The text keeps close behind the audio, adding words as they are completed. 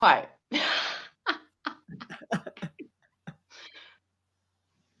What?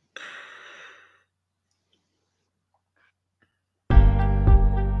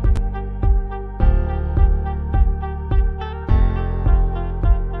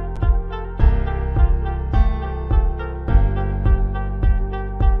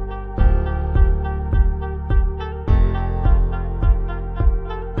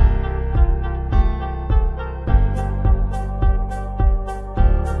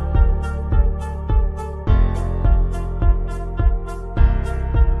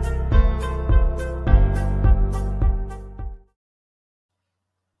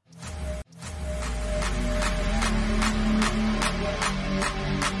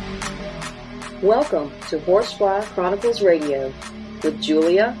 Welcome to Horsefly Chronicles Radio with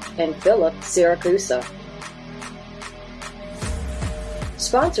Julia and Philip Siracusa.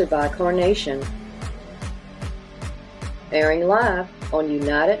 Sponsored by Carnation. Airing live on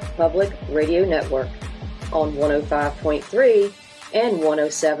United Public Radio Network on 105.3 and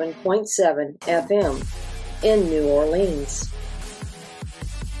 107.7 FM in New Orleans.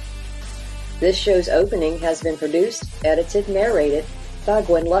 This show's opening has been produced, edited, narrated by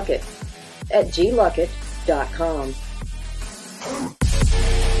Gwen Luckett at gluckett.com.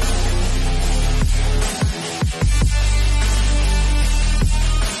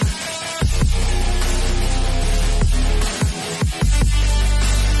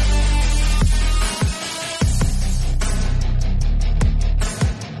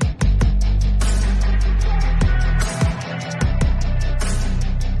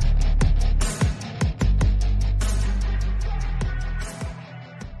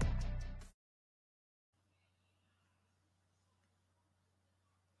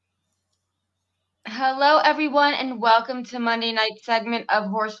 Hello, everyone, and welcome to Monday night segment of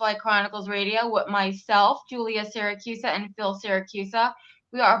Horsefly Chronicles Radio with myself, Julia Siracusa, and Phil Siracusa.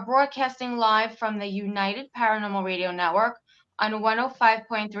 We are broadcasting live from the United Paranormal Radio Network on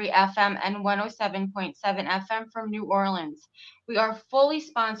 105.3 FM and 107.7 FM from New Orleans. We are fully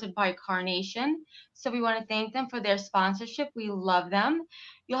sponsored by Carnation, so we want to thank them for their sponsorship. We love them.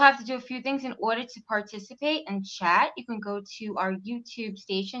 You'll have to do a few things in order to participate and chat. You can go to our YouTube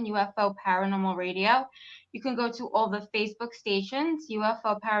station, UFO Paranormal Radio. You can go to all the Facebook stations,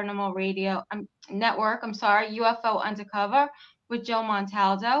 UFO Paranormal Radio Network, UFO Undercover with Joe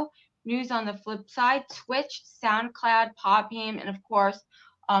Montaldo. News on the Flip Side, Twitch, SoundCloud, Podbean, and of course,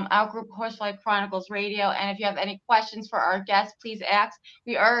 our group Horsefly Chronicles Radio. And if you have any questions for our guests, please ask.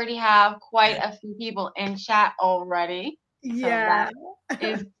 We already have quite a few people in chat already. Yeah. So that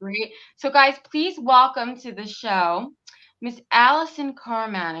is great. So guys, please welcome to the show, Miss Allison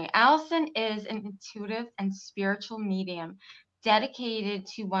Carmany. Allison is an intuitive and spiritual medium dedicated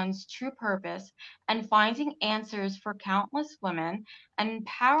to one's true purpose and finding answers for countless women and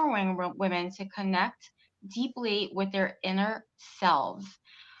empowering women to connect deeply with their inner selves,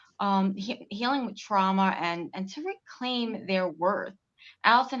 healing with trauma and to reclaim their worth.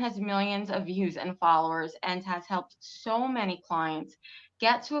 Allison has millions of views and followers and has helped so many clients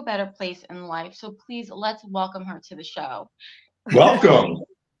get to a better place in life. So please, let's welcome her to the show. Welcome.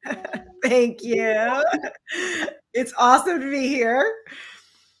 Thank you. It's awesome to be here.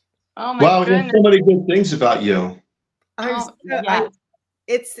 Oh my wow, goodness. there's so many good things about you.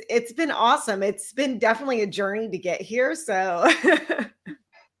 It's been awesome. It's been definitely a journey to get here. So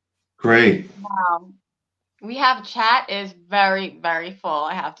great. Wow. We have chat is very, very full,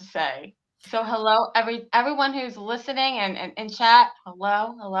 I have to say. So hello, everyone who's listening and in chat.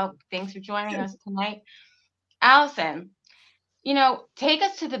 Hello. Thanks for joining us tonight. Allison, take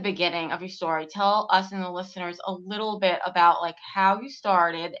us to the beginning of your story. Tell us and the listeners a little bit about like how you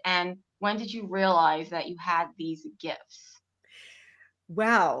started and when did you realize that you had these gifts?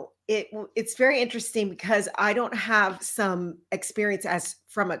 Well, it's very interesting because I don't have some experience as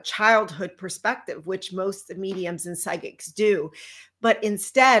from a childhood perspective, which most mediums and psychics do. But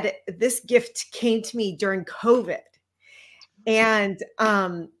instead, this gift came to me during COVID. And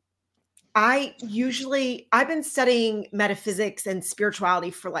I've been studying metaphysics and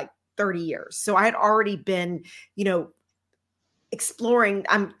spirituality for like 30 years. So I had already been, exploring.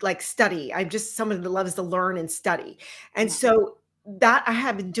 I'm like study. I'm just someone that loves to learn and study. And so that I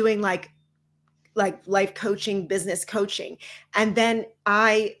have been doing like life coaching, business coaching. And then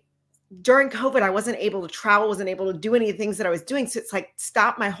during COVID, I wasn't able to travel, wasn't able to do any of the things that I was doing. So it's like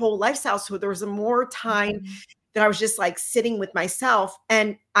stopped my whole lifestyle. So there was more time that I was just like sitting with myself.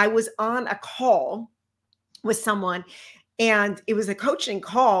 And I was on a call with someone and it was a coaching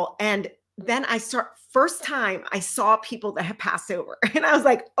call. And then first time I saw people that had passed over and I was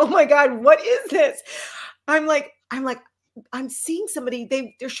like, oh my God, what is this? I'm like, I'm seeing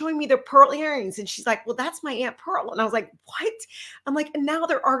somebody, they're showing me their pearl earrings. And she's like, well, that's my Aunt Pearl. And I was like, what? I'm like, and now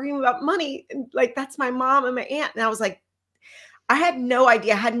they're arguing about money. And like, that's my mom and my aunt. And I was like, I had no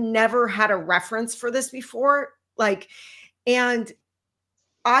idea. I had never had a reference for this before. Like, and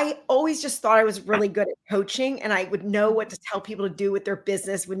I always just thought I was really good at coaching and I would know what to tell people to do with their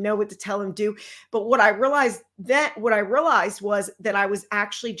business, would know what to tell them to do. But what I realized was that I was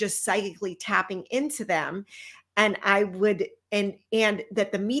actually just psychically tapping into them, and I would, and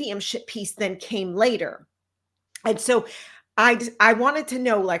that the mediumship piece then came later. And so I wanted to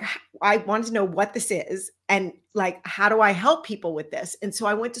know, like, I wanted to know what this is and like, how do I help people with this? And so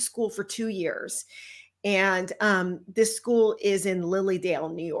I went to school for 2 years. And this school is in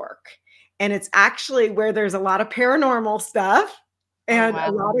Lilydale, New York. And it's actually where there's a lot of paranormal stuff and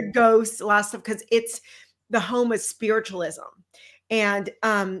a lot of ghosts, a lot of stuff, because it's the home of spiritualism. And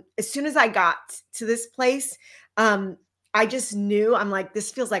as soon as I got to this place, I just knew, I'm like,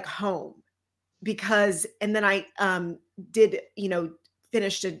 this feels like home. Because, and then I did,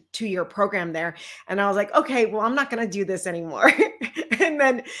 finished a 2-year program there. And I was like, okay, well, I'm not going to do this anymore. And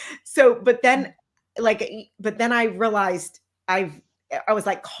then, but then I realized I was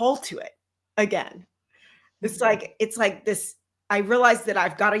like called to it again. It's like this, I realized that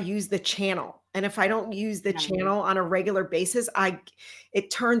I've got to use the channel. And if I don't use the channel on a regular basis,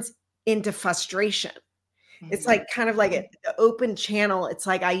 it turns into frustration. It's like kind of like an open channel. It's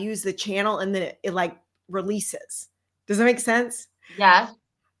like I use the channel and then it like releases. Does that make sense? Yes.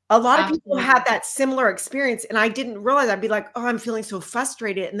 A lot of people had that similar experience, and I didn't realize. I'd be like, oh, I'm feeling so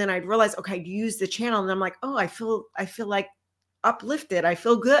frustrated. And then I'd realize, okay, I use the channel and I'm like, oh, I feel like uplifted. I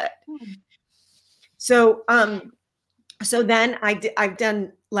feel good. So, so then I've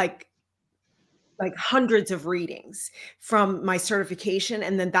done like hundreds of readings from my certification.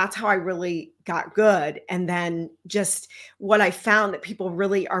 And then that's how I really got good. And then just what I found that people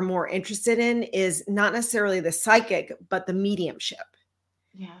really are more interested in is not necessarily the psychic, but the mediumship.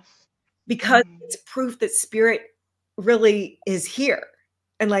 Yes. Because it's proof that spirit really is here.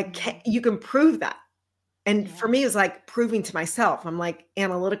 And like, you can prove that. And for me, it was like proving to myself. I'm like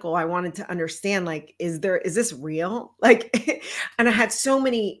analytical. I wanted to understand, like, is this real? Like, and I had so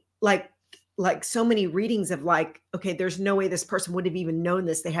many, like so many readings of like, okay, there's no way this person would have even known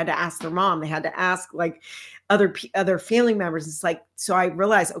this. They had to ask their mom. They had to ask like other family members. It's like, so I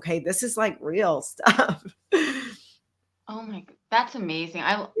realized, okay, this is like real stuff. Oh my, that's amazing.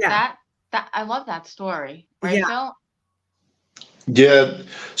 I love that story. Right, Phil? Yeah.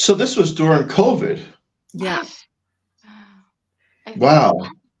 So this was during COVID. Yeah. Wow.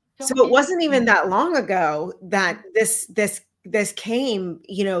 So it wasn't even that long ago that this came,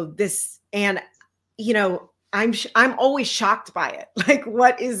 and I'm always shocked by it. Like,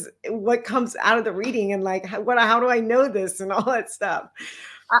 what comes out of the reading, and like, how do I know this and all that stuff?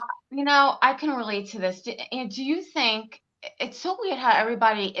 I can relate to this. And do you think it's so weird how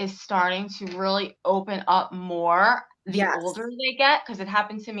everybody is starting to really open up more the older they get? Because it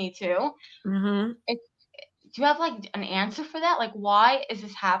happened to me too. Mm-hmm. Do you have like an answer for that? Like, why is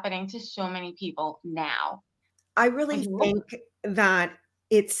this happening to so many people now? I really think that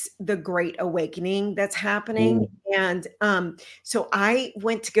it's the Great Awakening that's happening. And so I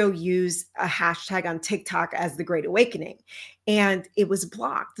went to go use a hashtag on TikTok as the Great Awakening, and it was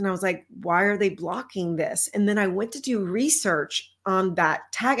blocked. And I was like, why are they blocking this? And then I went to do research on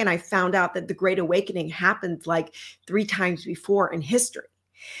that tag, and I found out that the Great Awakening happened like 3 times before in history.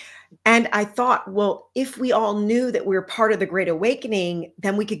 And I thought, well, if we all knew that we were part of the Great Awakening,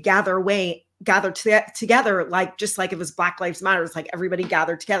 then we could gather together, like just like it was Black Lives Matter. It's like everybody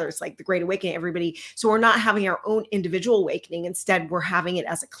gathered together. It's like the Great Awakening, everybody. So we're not having our own individual awakening. Instead, we're having it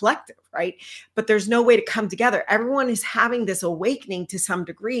as a collective, right? But there's no way to come together. Everyone is having this awakening to some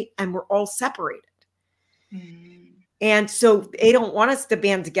degree, and we're all separated. And so they don't want us to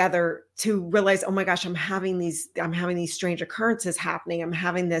band together to realize, oh my gosh, I'm having these strange occurrences happening. I'm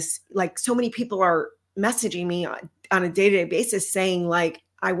having this, like, so many people are messaging me on a day-to-day basis saying, like,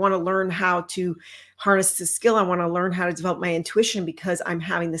 I want to learn how to harness the skill. I want to learn how to develop my intuition because I'm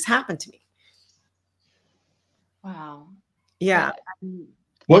having this happen to me. Wow. Yeah.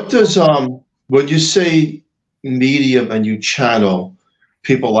 What does, when you say medium and you channel,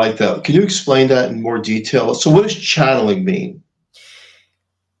 people like that, can you explain that in more detail? So what does channeling mean?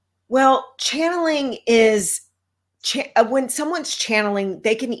 Well, channeling is when someone's channeling,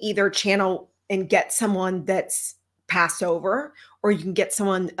 they can either channel and get someone that's passed over, or you can get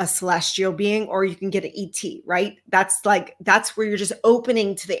someone, a celestial being, or you can get an ET, right? That's where you're just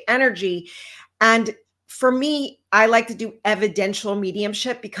opening to the energy. And for me, I like to do evidential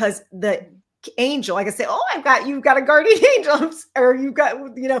mediumship because angel. I can say, oh, you've got a guardian angel, or you've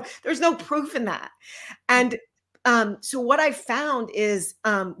got, there's no proof in that. And so what I found is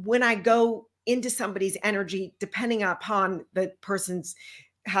when I go into somebody's energy, depending upon the person's,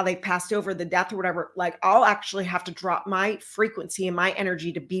 how they passed over, the death or whatever, like I'll actually have to drop my frequency and my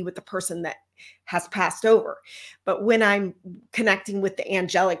energy to be with the person that has passed over. But when I'm connecting with the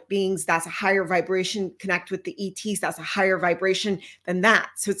angelic beings, that's a higher vibration. Connect with the ETs, that's a higher vibration than that.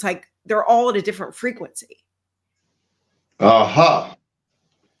 So it's like they're all at a different frequency. Aha.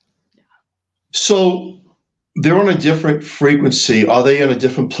 So they're on a different frequency. Are they on a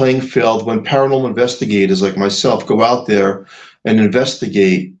different playing field when paranormal investigators like myself go out there and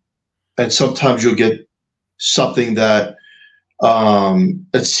investigate? And sometimes you'll get something that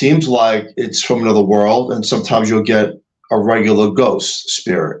it seems like it's from another world, and sometimes you'll get a regular ghost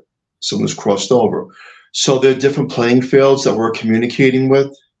spirit, someone who's crossed over. So they're different playing fields that we're communicating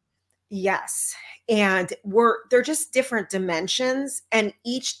with. Yes. And they're just different dimensions, and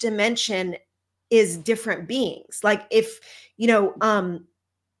each dimension is different beings. Like if,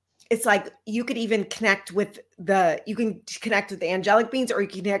 it's like you could even connect with the angelic beings, or you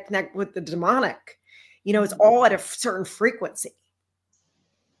can connect with the demonic. It's all at a certain frequency.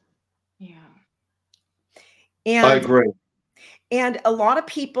 Yeah. And I agree. And a lot of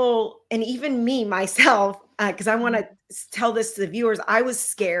people, and even me, myself, because I want to tell this to the viewers, I was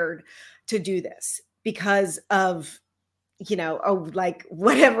scared to do this because of, like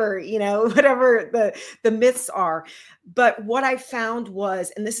whatever the myths are. But what I found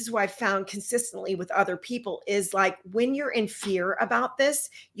was, and this is what I found consistently with other people, is like when you're in fear about this,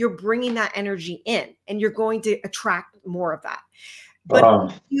 you're bringing that energy in and you're going to attract more of that.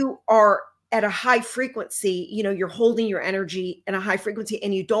 But if you are at a high frequency, you're holding your energy in a high frequency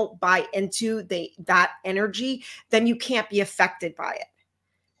and you don't buy into that energy, then you can't be affected by it.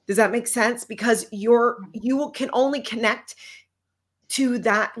 Does that make sense? Because can only connect to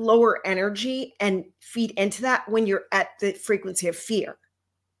that lower energy and feed into that when you're at the frequency of fear.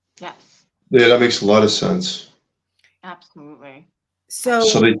 Yes. Yeah, that makes a lot of sense. Absolutely. So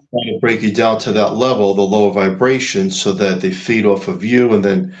they try to break you down to that level, the lower vibration, so that they feed off of you. And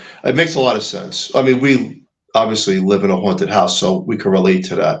then it makes a lot of sense. I mean, we obviously live in a haunted house, so we can relate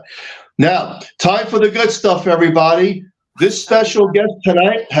to that. Now, time for the good stuff, everybody. This special guest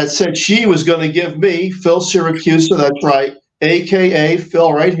tonight had said she was going to give me, Phil Syracuse, that's right, a.k.a.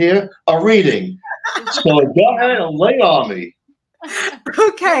 Phil right here, a reading. So go ahead and lay on me.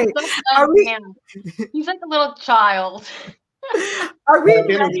 Okay. He's like a little child. Are we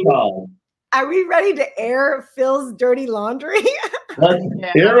ready to air Phil's dirty laundry? Let's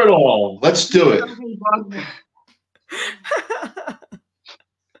air it all. Let's do it.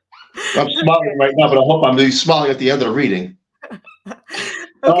 I'm smiling right now, but I hope I'm really smiling at the end of the reading.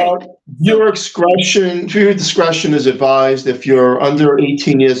 Okay. Viewer discretion is advised. If you're under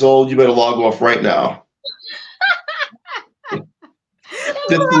 18 years old, you better log off right now.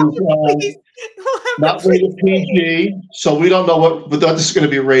 This is not rated PG, so we don't know what this is going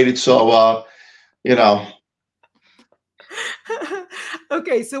to be rated. So,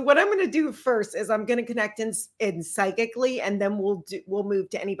 Okay, so what I'm going to do first is I'm going to connect in psychically, and then we'll move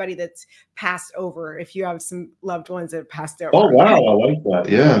to anybody that's passed over. If you have some loved ones that have passed over. Oh wow, I like that.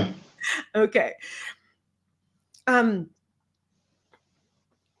 Yeah. Okay.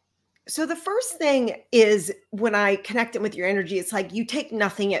 So the first thing is when I connect it with your energy, it's like you take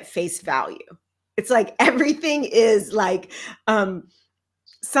nothing at face value. It's like everything is like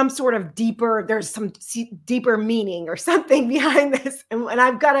some sort of there's some deeper meaning or something behind this. And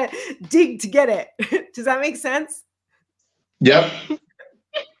I've got to dig to get it. Does that make sense? Yep.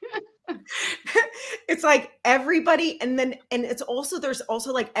 It's like everybody, and it's also, there's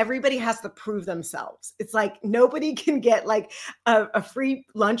also like everybody has to prove themselves. It's like nobody can get like a free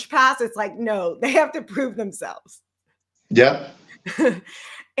lunch pass. It's like, no, they have to prove themselves. Yep.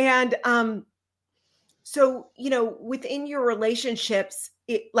 And so, within your relationships,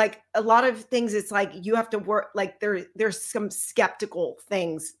 like a lot of things, it's like you have to work, like there's some skeptical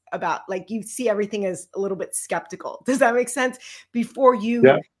things about, like you see everything as a little bit skeptical. Does that make sense? Before you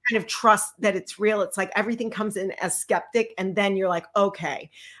kind of trust that it's real, it's like everything comes in as skeptic, and then you're like, okay,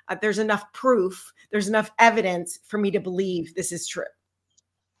 there's enough proof, there's enough evidence for me to believe this is true.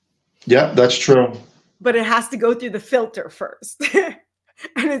 Yeah, that's true. But it has to go through the filter first.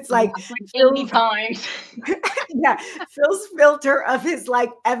 And it's like 80 times. Yeah, Phil's filter of his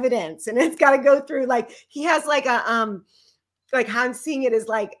like evidence, and it's got to go through, like he has like a like how I'm seeing it is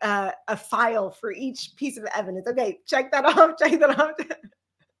like a file for each piece of evidence. Okay, check that off. Check that off.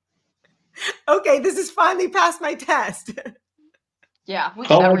 Okay, this is finally past my test. Yeah, we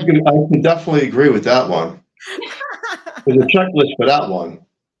Oh, can I can definitely agree with that one. There's a checklist for that one.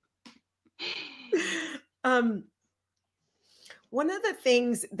 One of the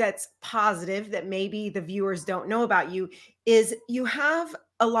things that's positive that maybe the viewers don't know about you is you have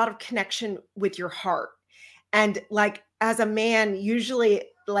a lot of connection with your heart. And like as a man, usually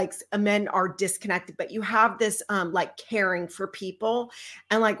like men are disconnected, but you have this like caring for people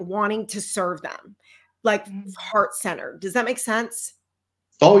and like wanting to serve them, like heart centered. Does that make sense?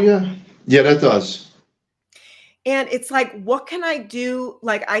 Oh yeah. Yeah, that does. And it's like, what can I do?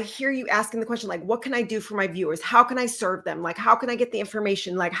 Like, I hear you asking the question, like, what can I do for my viewers? How can I serve them? Like, how can I get the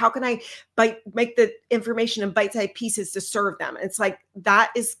information? Like, how can I make the information in bite-sized pieces to serve them? It's like,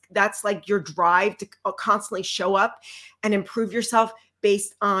 that's like your drive to constantly show up and improve yourself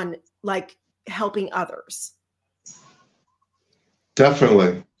based on like helping others.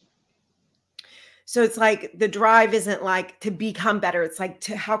 Definitely. So it's like the drive isn't like to become better. It's like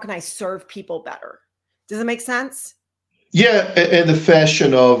how can I serve people better? Does it make sense? Yeah, in the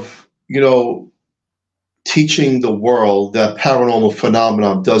fashion of, teaching the world that paranormal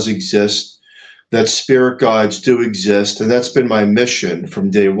phenomenon does exist, that spirit guides do exist, and that's been my mission from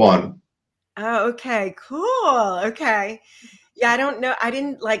day one. Oh, okay, cool. Okay. Yeah, I don't know. I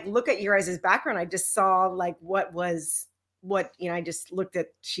didn't like look at your guys' background. I just saw like I just looked at,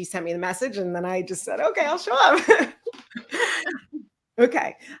 she sent me the message and then I just said, okay, I'll show up.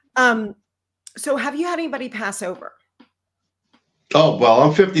 Okay. So have you had anybody pass over? Oh, well,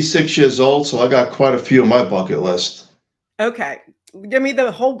 I'm 56 years old, so I got quite a few on my bucket list. Okay. Give me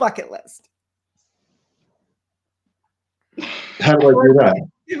the whole bucket list. How do I do that?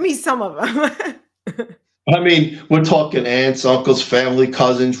 Give me some of them. I mean, we're talking aunts, uncles, family,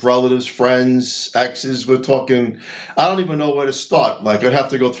 cousins, relatives, friends, exes. We're talking, I don't even know where to start. Like, I'd have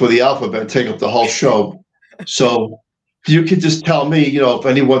to go through the alphabet and take up the whole show. So you could just tell me, if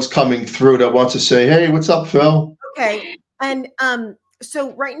anyone's coming through that wants to say, hey, what's up, Phil? Okay. And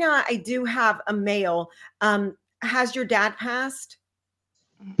so right now I do have a male. Has your dad passed?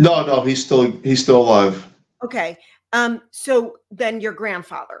 No, he's still alive. Okay. So then your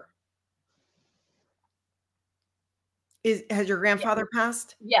grandfather. Has your grandfather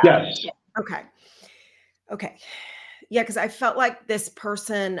passed? Yeah. Yes. Okay. Okay. Yeah, because I felt like this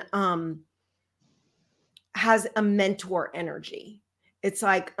person has a mentor energy. It's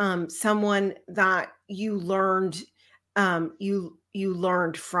like someone that you learned you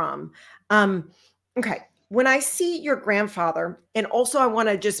learned from. Okay. When I see your grandfather, and also I want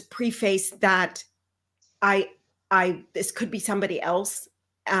to just preface that this could be somebody else,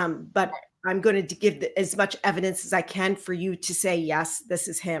 but I'm going to give as much evidence as I can for you to say, yes, this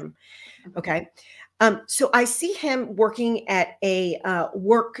is him. Okay. So I see him working at a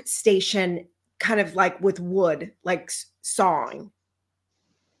workstation, kind of like with wood, like sawing.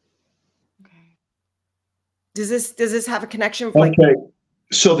 Okay. Does this have a connection? Okay.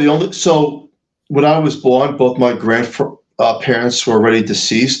 So when I was born, both my grandparents were already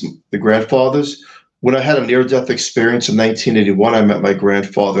deceased, the grandfathers. When I had a near-death experience in 1981, I met my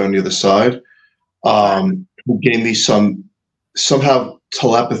grandfather on the other side, who gave me somehow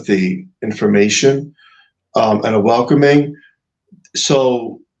telepathy information and a welcoming.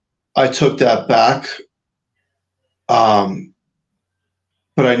 So I took that back, but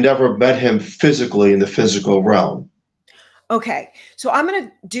I never met him physically in the physical realm. Okay, so I'm going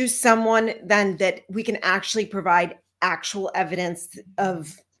to do someone then that we can actually provide actual evidence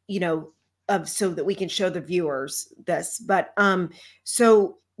of, so that we can show the viewers this. But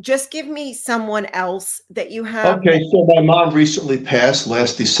so just give me someone else that you have. Okay, so my mom recently passed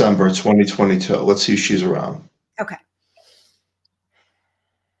last December 2022. Let's see if she's around. Okay.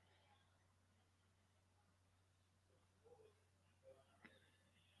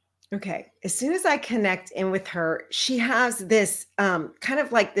 Okay. As soon as I connect in with her, she has this kind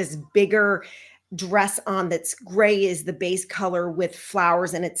of like this bigger dress on that's gray is the base color with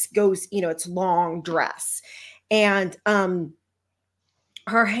flowers, and it's long dress. And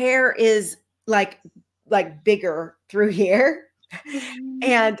her hair is like bigger through here.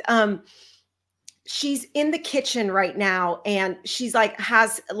 And she's in the kitchen right now, and she's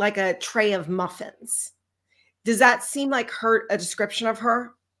has like a tray of muffins. Does that seem like a description of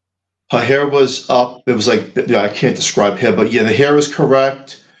her? Her hair was up. It was like, I can't describe hair, but yeah, the hair is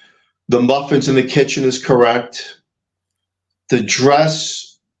correct. The muffins in the kitchen is correct. The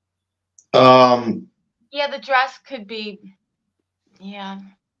dress. Yeah, the dress could be. Yeah.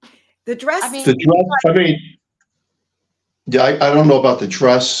 The dress. Yeah, I don't know about the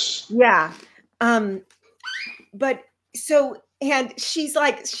dress. Yeah. But so and she's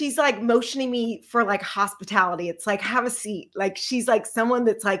like motioning me for like hospitality. It's like, have a seat. Like she's like someone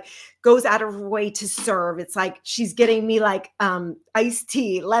that's like goes out of her way to serve. It's like she's getting me like iced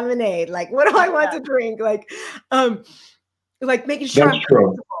tea, lemonade. Like, what do I want to drink? Like making sure That's I'm true.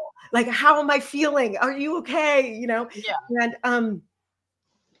 comfortable. Like, how am I feeling? Are you okay? You know? Yeah. And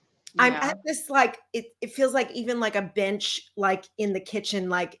I'm at this like it feels like even like a bench like in the kitchen,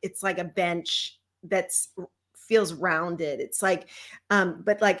 like it's like a bench that's feels rounded. It's like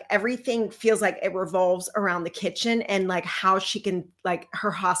but like everything feels like it revolves around the kitchen and like how she can like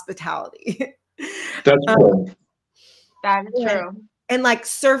her hospitality. That's true. That is true. And like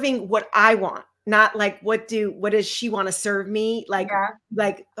serving what I want, not like what does she want to serve me? Like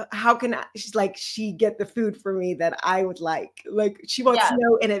how can she get the food for me that I would like she wants to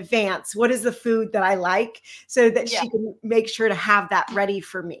know in advance what is the food that I like so that she can make sure to have that ready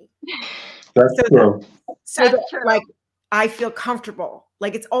for me. That's true. True. Like I feel comfortable.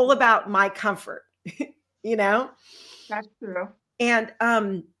 Like it's all about my comfort, you know? That's true.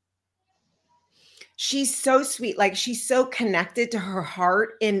 And she's so sweet. Like she's so connected to her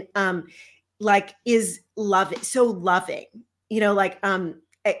heart and like is so loving, you know, like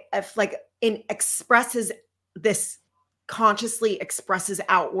if like expresses this consciously expresses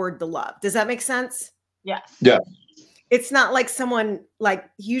outward the love. Does that make sense? Yes. Yeah. It's not like someone like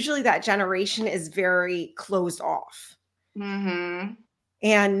usually that generation is very closed off. Mm-hmm.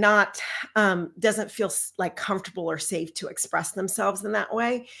 And not doesn't feel like comfortable or safe to express themselves in that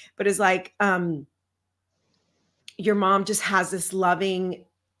way, but is like your mom just has this loving,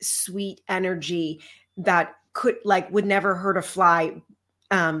 sweet energy that would never hurt a fly.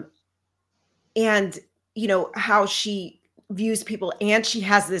 And you know how she views people, and she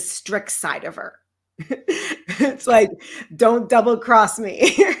has this strict side of her. It's like, don't double cross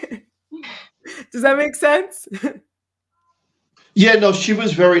me. Does that make sense? Yeah, no, she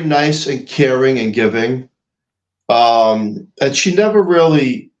was very nice and caring and giving. And she never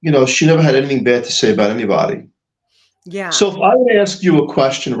really, she never had anything bad to say about anybody. Yeah. So if I would ask you a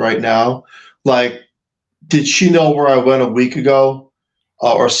question right now, like, did she know where I went a week ago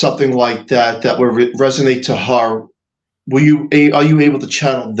or something like that, that would resonate to her? Are you able to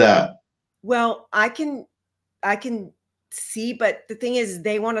channel that? Well, I can see, but the thing is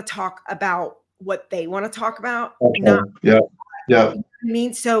they want to talk about what they want to talk about. Okay. Not, yeah. You know what I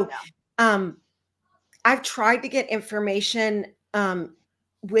mean? So I've tried to get information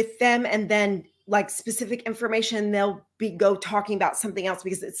with them, and then like specific information, they'll go talking about something else,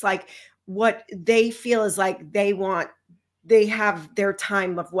 because it's like what they feel is like they have their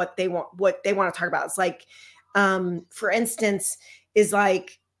time of what they want to talk about. It's like, for instance, is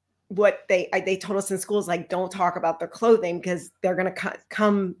like what they told us in school is like, don't talk about their clothing because they're going to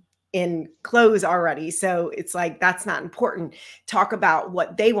come in clothes already. So it's like, that's not important. Talk about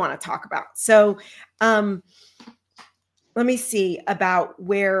what they want to talk about. So let me see about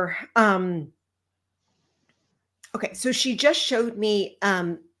where, okay. So she just showed me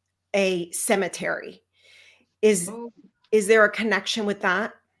a cemetery. Is there a connection with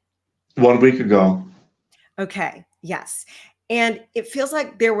that? 1 week ago. Okay. Yes. And it feels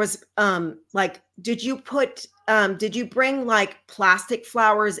like there was like, did you bring like plastic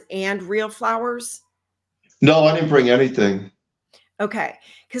flowers and real flowers? No, I didn't bring anything. Okay.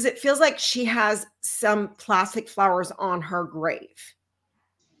 Because it feels like she has some plastic flowers on her grave.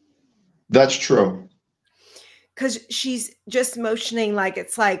 That's true. Because she's just motioning like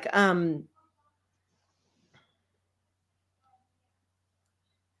it's like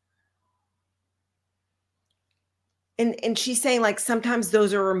and she's saying like sometimes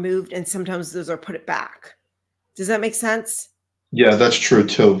those are removed and sometimes those are put it back. Does that make sense? Yeah, that's true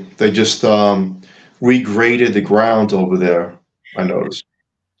too. They just regraded the ground over there, I noticed.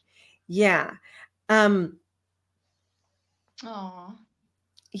 Yeah.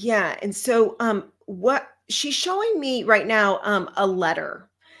 Yeah. And so what she's showing me right now, a letter.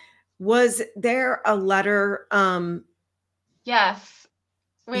 Was there a letter? Yes.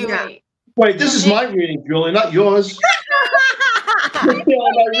 Wait. Wait, this is my reading, Julie, not yours. You're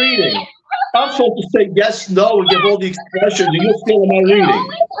stealing my reading. I'm supposed to say yes, no, and give all the expressions, and you're stealing my reading.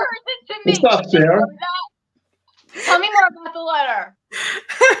 It's not fair. Tell me more about the letter.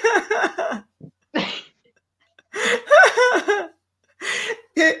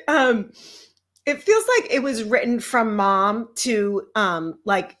 It feels like it was written from mom to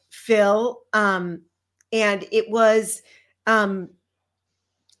like Phil, and it was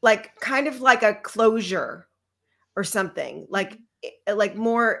like kind of like a closure or something, like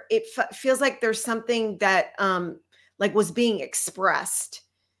more, it feels like there's something that like was being expressed,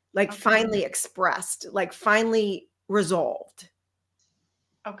 like finally expressed, like finally resolved.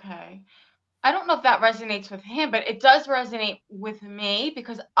 Okay. I don't know if that resonates with him, but it does resonate with me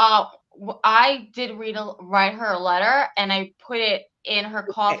because I did write her a letter and I put it in her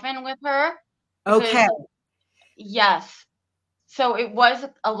coffin with her because Okay. yes. So it was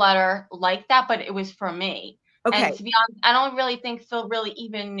a letter like that, but it was for me. Okay. And to be honest, I don't really think Phil really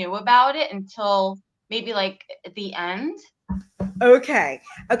even knew about it until maybe like at the end. Okay.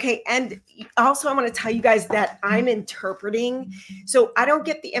 And also I want to tell you guys that I'm interpreting. So I don't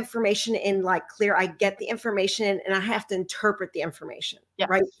get the information in like clear. I get the information in, and I have to interpret the information,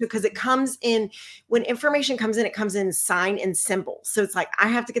 right? Because it comes in, when information comes in, it comes in sign and symbol. So it's like, I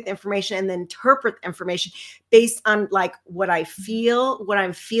have to get the information and then interpret the information based on like what I feel, what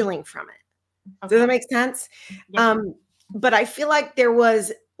I'm feeling from it. Okay. Does that make sense? Yeah. But I feel like there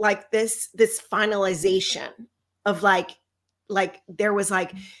was like this finalization of like there was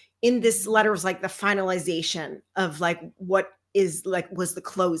like in this letter was like the finalization of like what is like was the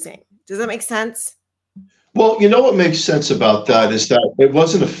closing. Does that make sense? Well, you know what makes sense about that is that it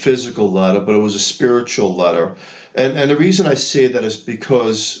wasn't a physical letter, but it was a spiritual letter. And the reason I say that is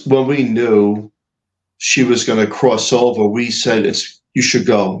because when we knew she was going to cross over, we said, you should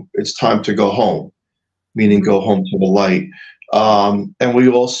go. It's time to go home, meaning go home to the light. And we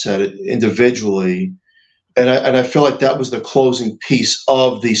all said it individually. And I feel like that was the closing piece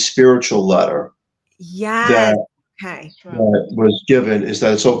of the spiritual letter. Yeah. That was given, is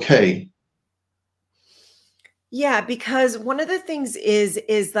that it's okay. Yeah, because one of the things is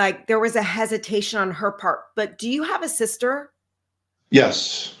like there was a hesitation on her part. But do you have a sister?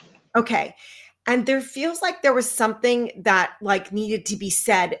 Yes. Okay. And there feels like there was something that like needed to be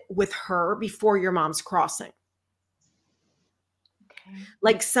said with her before your mom's crossing.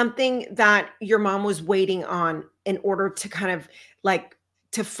 Like something that your mom was waiting on in order to kind of like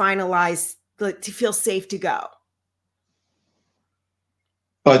to finalize, like to feel safe to go.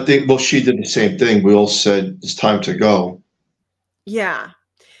 I think, well, she did the same thing. We all said it's time to go. Yeah.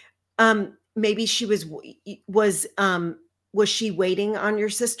 Maybe she was she waiting on your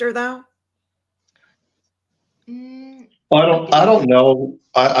sister though? I don't know.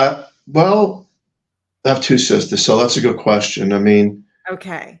 Well, I have two sisters, so that's a good question. I mean,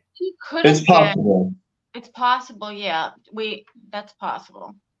 okay. It's possible. It's possible, yeah. That's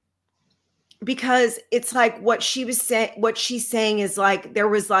possible. Because it's like what she's saying is like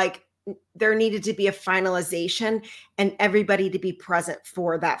there needed to be a finalization and everybody to be present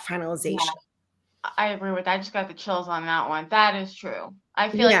for that finalization. Yeah, I agree with that. I just got the chills on that one. That is true. I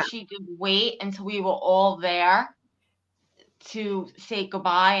feel like she did wait until we were all there to say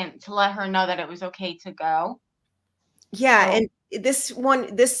goodbye and to let her know that it was okay to go. Yeah, so, and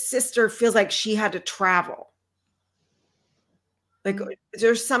this sister feels like she had to travel. Like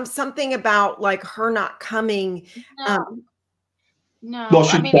there's something about like her not coming. No. Well,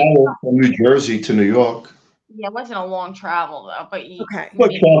 she traveled from New Jersey to New York. Yeah, it wasn't a long travel though, but okay.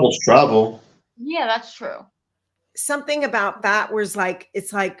 But travel's travel. Yeah, that's true. Something about that was like,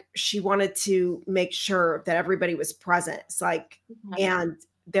 it's like she wanted to make sure that everybody was present. It's like, and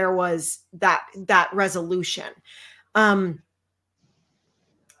there was that resolution that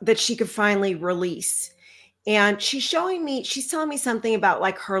she could finally release. And she's telling me something about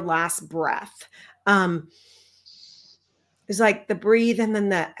like her last breath. It's like the breathe and then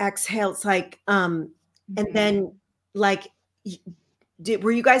the exhale. It's like, and then like, did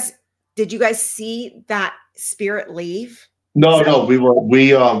you guys see that spirit leave? No, we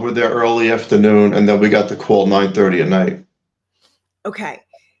were there early afternoon, and then we got the call 9:30 at night. Okay,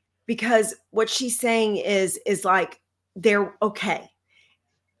 because what she's saying is like they're okay.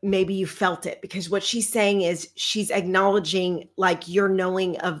 Maybe you felt it, because what she's saying is she's acknowledging like your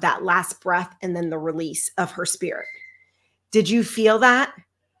knowing of that last breath and then the release of her spirit. Did you feel that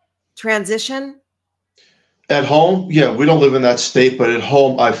transition? At home, yeah, we don't live in that state, but at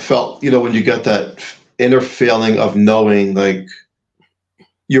home, I felt, when you get that inner feeling of knowing, like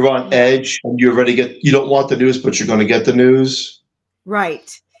you're on edge and you're ready to you don't want the news, but you're going to get the news.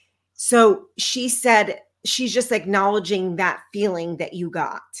 Right. So she said she's just acknowledging that feeling that you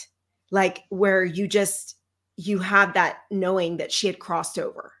got, like where you had that knowing that she had crossed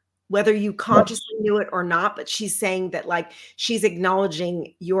over, whether you consciously knew it or not, but she's saying that like she's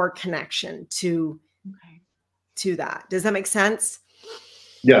acknowledging your connection to that. Does that make sense?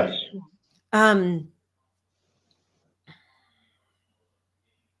 Yes.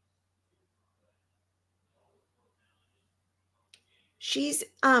 She's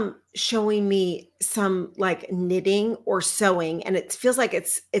showing me some like knitting or sewing, and it feels like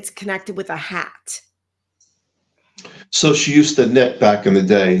it's connected with a hat. So she used to knit back in the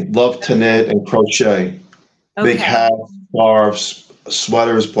day. Loved to knit and crochet. Okay. Big hats, scarves.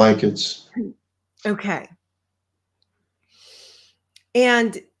 sweaters, blankets. Okay.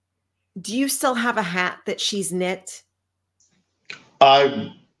 And do you still have a hat that she's knit?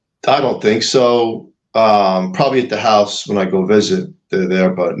 I don't think so. Probably at the house when I go visit, they're there,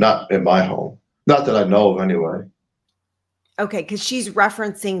 but not in my home. Not that I know of, anyway. Okay, because she's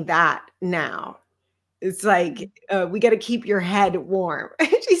referencing that now. It's like, we got to keep your head warm.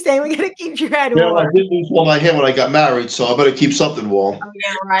 She's saying we got to keep your head Yeah, I warm. did lose all my hair when I got married, so I better keep something warm. Oh,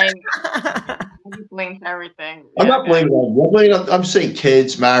 yeah, right. I blame everything. I'm not blaming them. I'm saying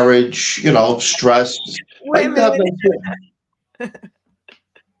kids, marriage, stress. Women.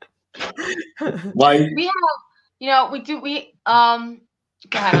 Like, We have,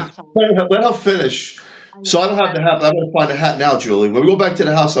 go ahead, I'm sorry. let her finish. So I don't have the hat, but I'm going to find a hat now, Julie. When we go back to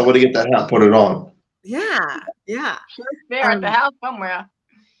the house, I want to get that hat, put it on. Yeah. Sure, it's there at the house somewhere.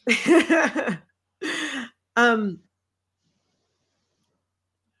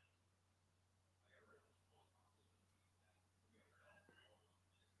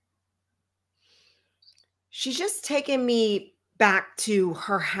 She's just taking me back to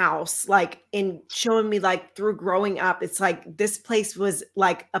her house, like in showing me like through growing up. It's like this place was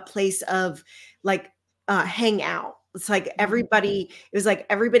like a place of like hangout. It's like it was like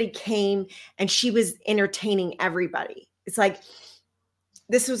everybody came and she was entertaining everybody. It's like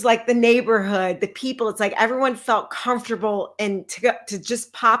this was like the neighborhood, the people. It's like everyone felt comfortable and to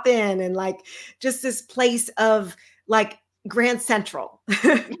just pop in and like just this place of like Grand Central.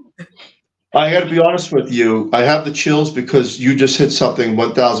 I got to be honest with you. I have the chills because you just hit something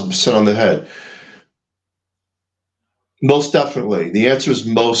 1,000% on the head. Most definitely. The answer is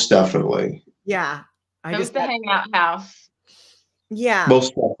most definitely. Yeah. It was the hangout house. Yeah.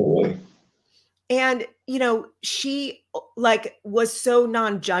 Most definitely. And, she like was so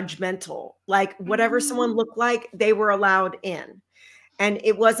non-judgmental, like whatever someone looked like, they were allowed in. And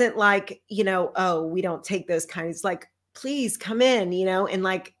it wasn't like, oh, we don't take those kinds, like, please come in, and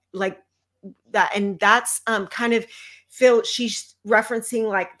like that. And that's kind of Phil, she's referencing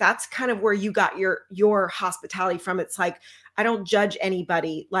like, that's kind of where you got your hospitality from. It's like, I don't judge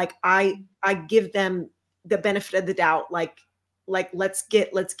anybody. Like I give them the benefit of the doubt. Like let's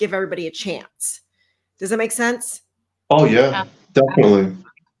give everybody a chance. Does that make sense? Oh yeah, definitely.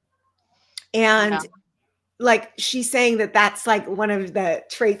 And like she's saying that's like one of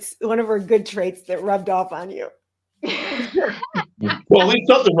her good traits that rubbed off on you. Well, at least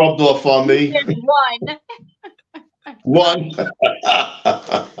something rubbed off on me. One.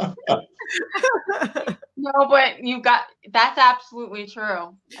 No, but that's absolutely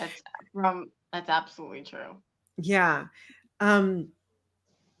true. That's absolutely true. Yeah.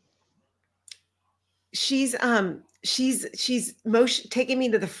 She's taking me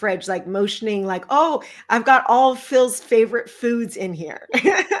to the fridge, like motioning like, oh, I've got all Phil's favorite foods in here.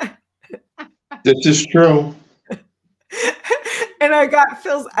 This is true. And I got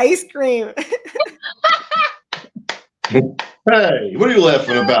Phil's ice cream. Hey, what are you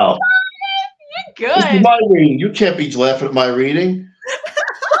laughing about? You're good. This is my reading. You can't be laughing at my reading.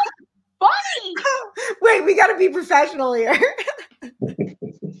 Funny. Wait, we got to be professional here.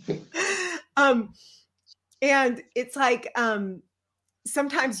 And it's like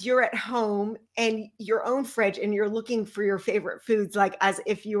sometimes you're at home and your own fridge and you're looking for your favorite foods, like as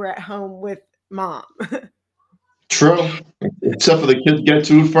if you were at home with mom. True. Except for the kids get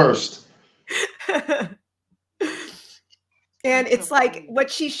to it first. And it's like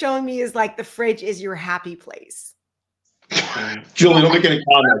what she's showing me is like the fridge is your happy place. Julie, don't make any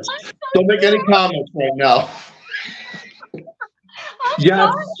comments. Don't make any comments right now.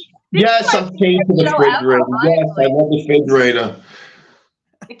 Yes. Yes, I'm chained to the refrigerator. Yes, I love the refrigerator.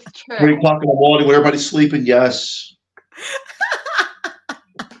 It's true. 3 o'clock in the morning when everybody's sleeping, yes.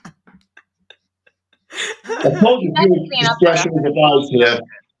 I told you, discretion is advised here.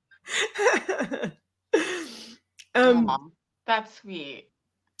 That's sweet.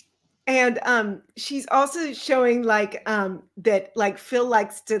 And she's also showing like that like Phil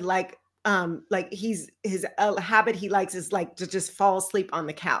likes to like his habit he likes is like to just fall asleep on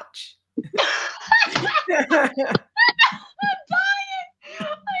the couch. I'm dying.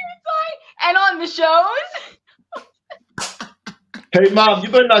 And on the shows. Hey mom, you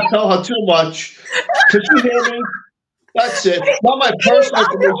better not tell her too much. Could you hear me? That's it. Not my personal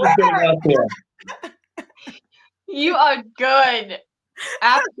information getting out there. You are good.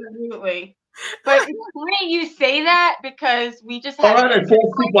 Absolutely. But it's funny you say that because we just had. All right, I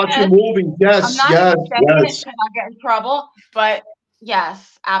fall asleep watching movies. Yes, I'm not saying it yes. to not get in trouble, but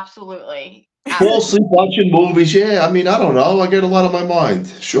yes, absolutely. Fall asleep watching movies. Yeah, I mean, I don't know. I get a lot on my mind.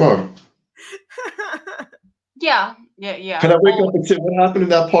 Sure. Yeah. Can I wake up and say, what happened in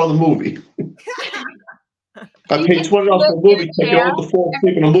that part of the movie? I He paid can $20 for a sit in movie a ticket, chair. I went to fall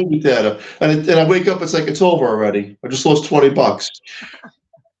asleep in a movie theater, and I wake up, it's like it's over already. I just lost $20.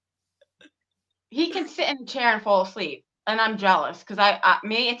 He can sit in a chair and fall asleep, and I'm jealous because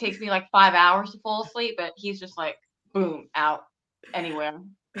me, it takes me like 5 hours to fall asleep, but he's just like boom out anywhere.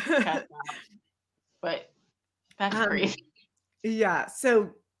 Passed out. But that's crazy. Yeah.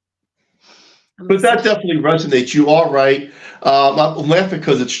 So, But that definitely resonates. You are right. I'm laughing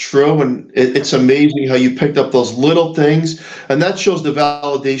because it's true, and it's amazing how you picked up those little things, and that shows the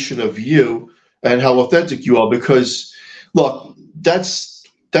validation of you and how authentic you are. Because, look, that's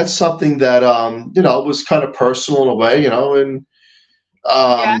something that was kind of personal in a way, and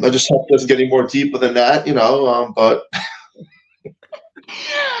Yeah. I just hope it doesn't get any more deeper than that, But I'm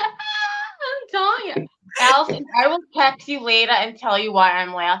telling you. Allison, I will text you later and tell you why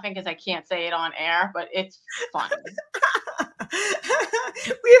I'm laughing because I can't say it on air, but it's funny.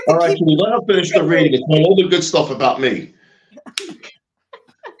 All right, can you let her finish the reading and tell all the good stuff about me?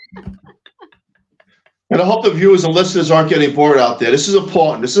 And I hope the viewers and listeners aren't getting bored out there. This is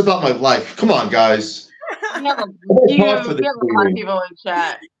important. This is about my life. Come on, guys. We have a Hard for this lot of reading. people in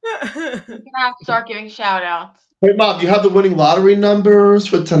chat. We're gonna have to start giving shout outs. Hey, Mom, you have the winning lottery numbers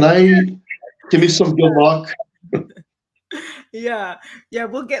for tonight? Give me some good luck. Yeah,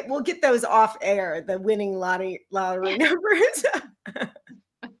 we'll get those off air, the winning lottery numbers.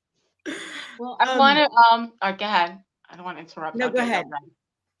 Well, I want to go ahead. I don't want to interrupt. No, Okay, go ahead.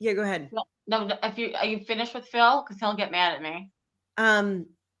 Yeah, go ahead. No, are you finished with Phil? Because he'll get mad at me.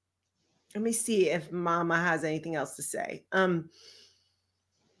 Let me see if Mama has anything else to say.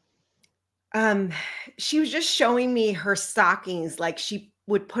 She was just showing me her stockings, like she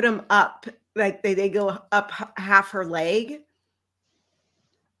would put them up, like they go up half her leg.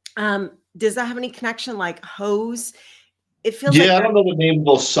 Does that have any connection, like hose? It feels like I don't know the name of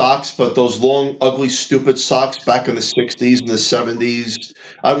those socks, but those long, ugly, stupid socks back in the 60s and the 70s.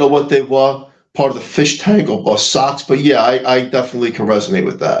 I don't know what they were, part of the fish tank or socks, but yeah, I definitely can resonate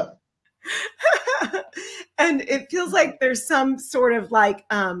with that. And it feels like there's some sort of like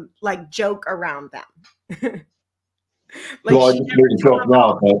joke around them. Well, I just made a joke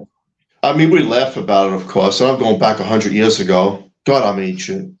now, but I mean, we laugh about it, of course. And I'm going back 100 years ago. God, I'm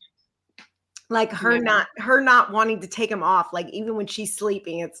ancient. Like her not wanting to take them off, like even when she's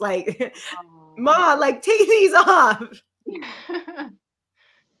sleeping, it's like, Ma, like take these off.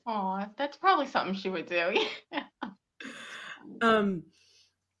 Oh, that's probably something she would do.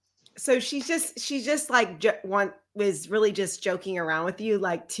 So she's just like was really just joking around with you,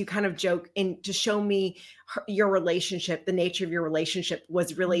 like to kind of joke and to show me your relationship, the nature of your relationship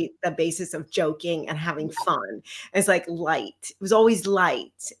was really the basis of joking and having fun. It's like light. It was always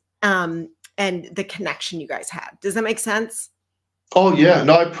light. And the connection you guys had. Does that make sense? Oh, yeah.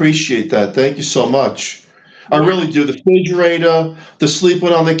 No, I appreciate that. Thank you so much. I really do. The refrigerator, the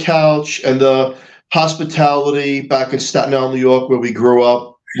sleeping on the couch, and the hospitality back in Staten Island, New York, where we grew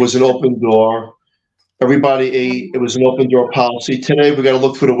up, was an open door. Everybody ate. It was an open door policy. Today, we got to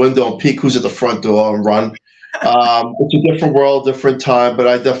look through the window and peek who's at the front door and run. It's a different world, different time, but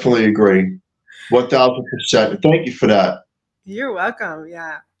I definitely agree. 1,000%. Thank you for that. You're welcome.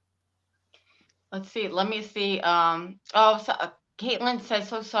 Yeah. Let's see. Let me see. Caitlin says,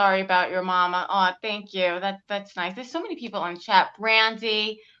 so sorry about your mama. Oh, thank you. That's nice. There's so many people in chat.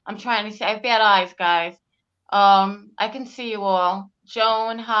 Brandy, I'm trying to see. I have bad eyes, guys. I can see you all.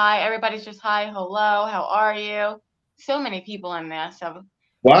 Joan, hi. Everybody's just hi, hello. How are you? So many people in there. So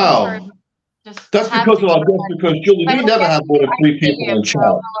wow. That's because of our guest. Because Julie, we never have more than 3 people in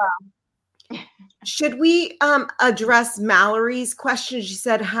chat. Should we address Mallory's question? She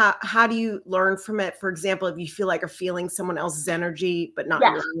said, how do you learn from it? For example, if you feel like you're feeling someone else's energy, but not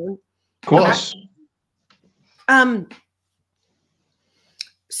your own. Of course. Okay.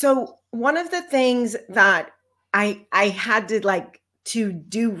 So one of the things that I had to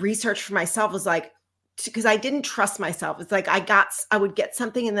do research for myself was because I didn't trust myself. It's like I would get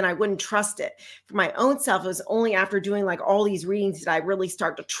something and then I wouldn't trust it. For my own self, it was only after doing all these readings that I really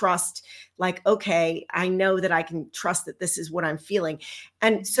start to trust, okay, I know that I can trust that this is what I'm feeling.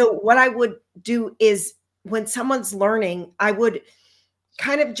 And so what I would do is when someone's learning, I would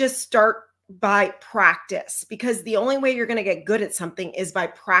kind of just start by practice, because the only way you're going to get good at something is by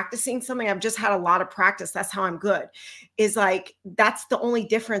practicing something. I've just had a lot of practice. That's how I'm good. That's the only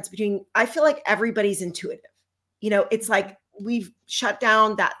difference between, I feel like everybody's intuitive. It's like we've shut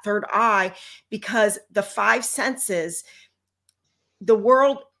down that third eye because the 5 senses, the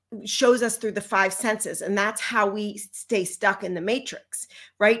world shows us through the five senses, and that's how we stay stuck in the matrix,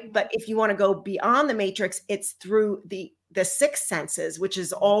 right? But if you want to go beyond the matrix, it's through the six senses, which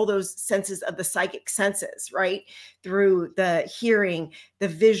is all those senses of the psychic senses, right? Through the hearing, the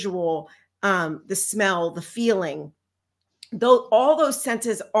visual, the smell, the feeling. Though all those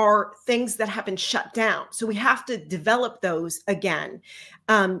senses are things that have been shut down, so we have to develop those again,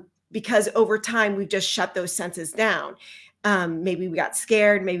 because over time we've just shut those senses down. Maybe we got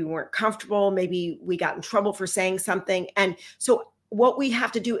scared, maybe we weren't comfortable, maybe we got in trouble for saying something. And so what we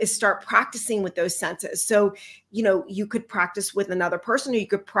have to do is start practicing with those senses. So, you could practice with another person, or you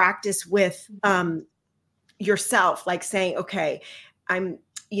could practice with yourself, like saying, okay,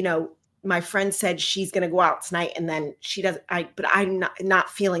 my friend said she's going to go out tonight, and then she doesn't, but I'm not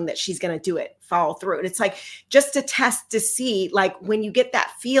feeling that she's going to do it, follow through. And it's like, just to test to see, like, when you get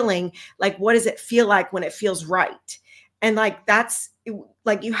that feeling, like, what does it feel like when it feels right? And like, that's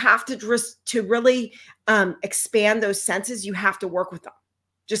like, you have to just to really expand those senses. You have to work with them,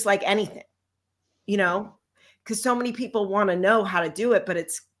 just like anything, because so many people want to know how to do it, but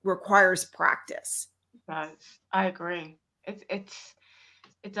it requires practice. It does. I agree.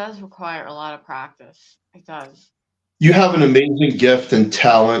 It does require a lot of practice. It does. You have an amazing gift and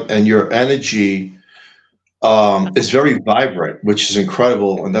talent, and your energy is very vibrant, which is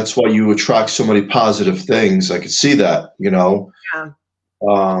incredible. And that's why you attract so many positive things. I could see that, Yeah.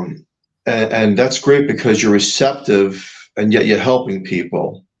 And that's great because you're receptive and yet you're helping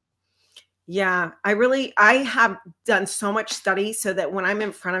people. Yeah, I have done so much study so that when I'm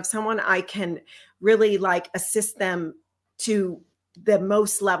in front of someone, I can really like assist them to the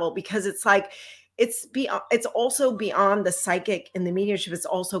most level, because it's like, it's also beyond the psychic and the mediumship. It's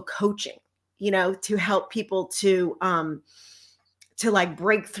also coaching, to help people to like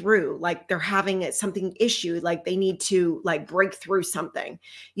break through, like they're having something issue, like they need to like break through something,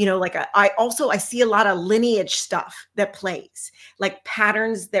 like I see a lot of lineage stuff that plays, like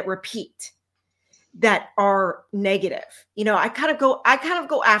patterns that repeat, that are negative. I kind of go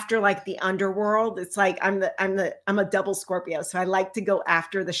after like the underworld. It's like I'm a double Scorpio. So I like to go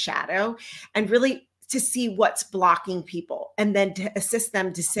after the shadow and really to see what's blocking people, and then to assist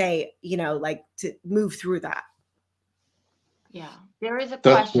them to say, like to move through that. Yeah. There is a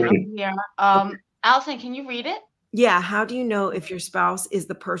question here. Allison, can you read it? Yeah. How do you know if your spouse is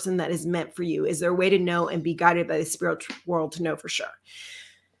the person that is meant for you? Is there a way to know and be guided by the spiritual world to know for sure?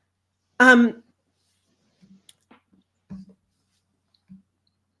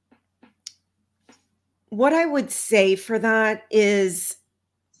 What I would say for that is,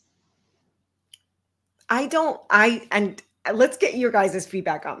 and let's get your guys'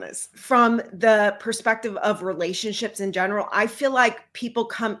 feedback on this. From the perspective of relationships in general, I feel like people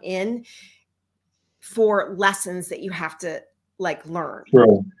come in for lessons that you have to like learn.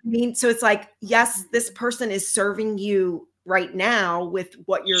 Sure. So it's like, yes, this person is serving you right now with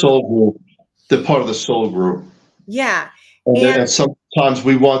what you're soul group. They're part of the soul group. Yeah. And sometimes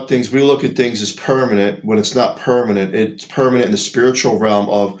we look at things as permanent when it's not permanent. It's permanent in the spiritual realm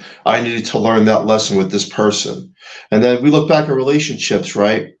of, I needed to learn that lesson with this person. And then we look back at relationships,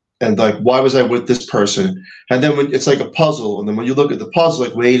 right? And like, why was I with this person? And then when it's like a puzzle. And then when you look at the puzzle,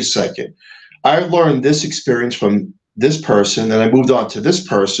 like, wait a second, I learned this experience from this person and I moved on to this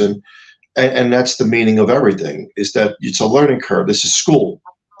person. And that's the meaning of everything, is that it's a learning curve. This is school.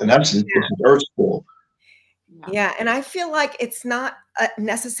 And this is Earth school. Yeah. And I feel like it's not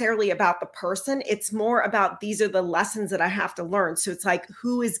necessarily about the person. It's more about, these are the lessons that I have to learn. So it's like,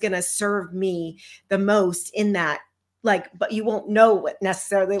 who is going to serve me the most in that? Like, but you won't know what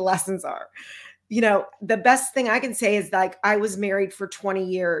necessarily lessons are. The best thing I can say is, like, I was married for 20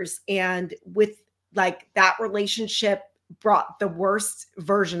 years, and with like that relationship brought the worst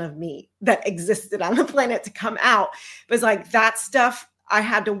version of me that existed on the planet to come out. But it's like, that stuff I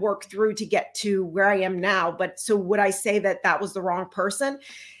had to work through to get to where I am now. But so would I say that that was the wrong person?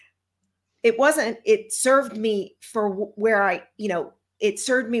 It wasn't. It served me for where it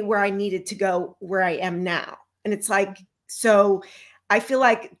served me where I needed to go, where I am now. And it's like, so I feel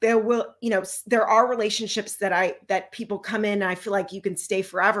like there are relationships that people come in, and I feel like you can stay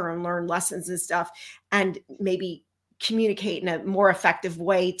forever and learn lessons and stuff, and maybe communicate in a more effective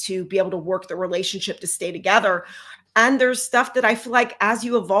way to be able to work the relationship to stay together. And there's stuff that I feel like as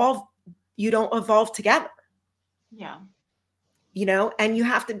you evolve, you don't evolve together. Yeah. And you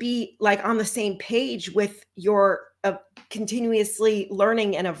have to be like on the same page with your continuously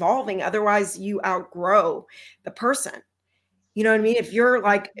learning and evolving. Otherwise you outgrow the person, You know what I mean? If you're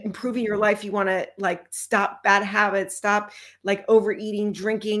like improving your life, you want to like stop bad habits, stop like overeating,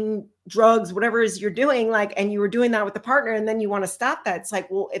 drinking, drugs, whatever it is you're doing, like, and you were doing that with the partner, and then you want to stop that. It's like,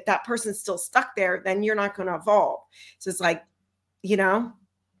 well, if that person's still stuck there, then you're not going to evolve. So it's like, you know?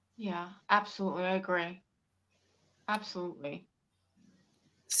 Yeah, absolutely. I agree. Absolutely.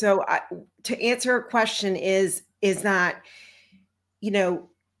 So to answer a question is that, you know,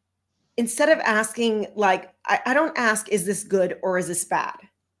 instead of asking, like, I don't ask, is this good or is this bad?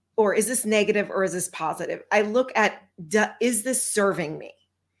 Or is this negative or is this positive? I look at, is this serving me?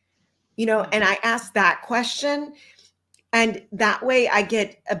 You know, and I ask that question, and that way I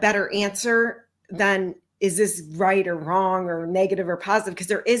get a better answer than is this right or wrong or negative or positive? Because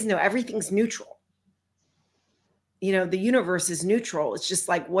there is no, everything's neutral. You know, the universe is neutral. It's just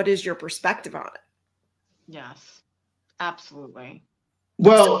like, what is your perspective on it? Yes, absolutely.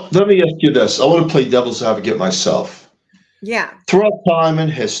 Well, let me ask you this. I want to play devil's advocate myself. Yeah. Throughout time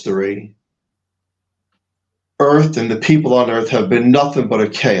and history, Earth and the people on Earth have been nothing but a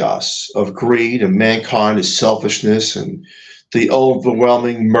chaos of greed and mankind, and selfishness, and the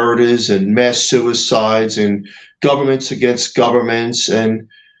overwhelming murders and mass suicides and governments against governments. And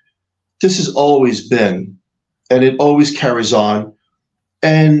this has always been, and it always carries on.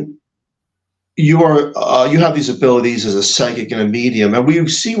 And you have these abilities as a psychic and a medium, and we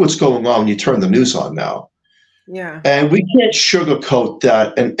see what's going on when you turn the news on now. Yeah. And we can't sugarcoat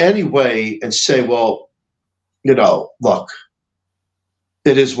that in any way and say, well, look,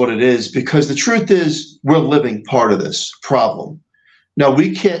 it is what it is, because the truth is we're living part of this problem. Now,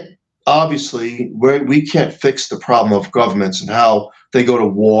 we can't, obviously, we can't fix the problem of governments and how they go to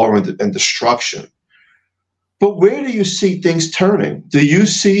war and destruction. But where do you see things turning? Do you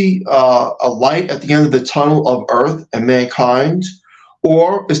see a light at the end of the tunnel of Earth and mankind?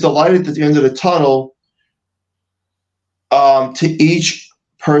 Or is the light at the end of the tunnel to each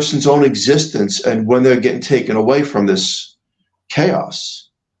person's own existence and when they're getting taken away from this chaos?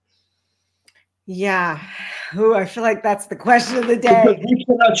 Yeah. Ooh, I feel like that's the question of the day. We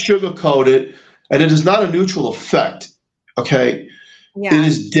cannot sugarcoat it, and it is not a neutral effect, okay? Yeah. It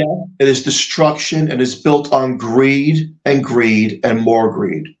is death, it is destruction, and it's built on greed and more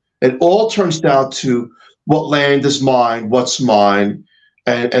greed. It all turns down to what land is mine, what's mine,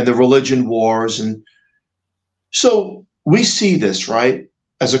 and the religion wars. And so we see this, right,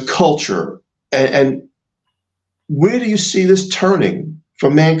 as a culture. And where do you see this turning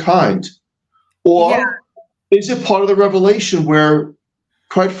for mankind? Or is it part of the revelation where,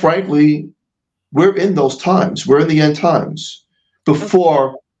 quite frankly, we're in those times, we're in the end times,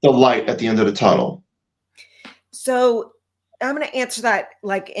 before the light at the end of the tunnel? So I'm going to answer that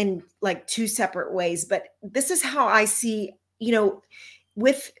like in like two separate ways, but this is how I see,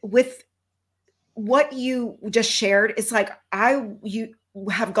 with what you just shared. It's like you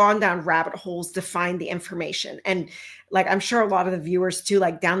have gone down rabbit holes to find the information, and like I'm sure a lot of the viewers too,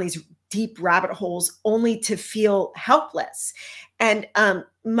 like down these deep rabbit holes only to feel helpless. And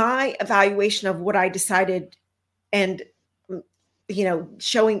my evaluation of what I decided, and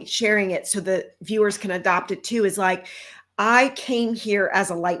sharing it so the viewers can adopt it too, is like, I came here as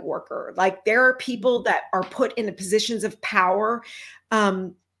a light worker. Like, there are people that are put into positions of power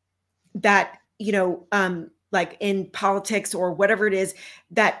that, like in politics or whatever it is,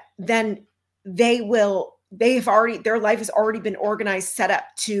 that then their life has already been organized, set up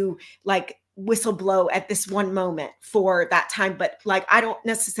to like whistleblow at this one moment for that time. But like, I don't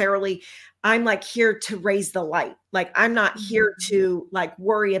necessarily, I'm like here to raise the light. Like, I'm not here to like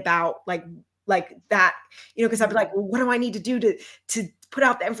worry about like that, because I'd be like, well, what do I need to do to put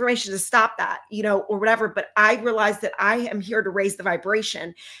out the information to stop that, or whatever. But I realized that I am here to raise the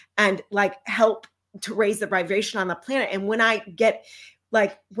vibration and like help to raise the vibration on the planet. And when I get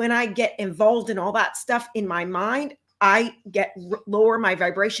involved in all that stuff in my mind, I get lower my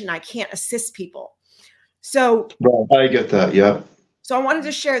vibration. I can't assist people. So I get that. Yeah. So I wanted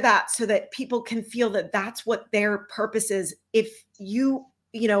to share that so that people can feel that that's what their purpose is. If you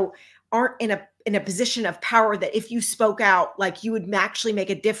aren't in a position of power, that if you spoke out, like you would actually make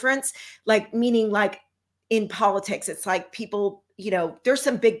a difference, like meaning like in politics, it's like people, there's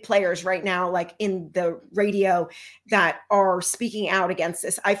some big players right now, like in the radio, that are speaking out against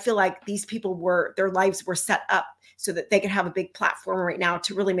this. I feel like these people their lives were set up so that they could have a big platform right now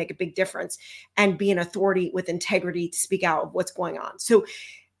to really make a big difference and be an authority with integrity to speak out of what's going on. So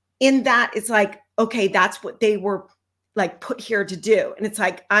in that, it's like, okay, that's what they were like put here to do. And it's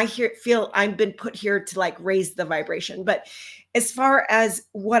like, feel I've been put here to like raise the vibration. But as far as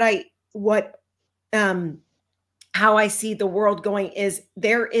how I see the world going, is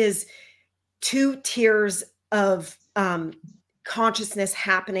there is two tiers of consciousness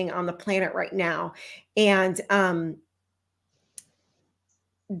happening on the planet right now. And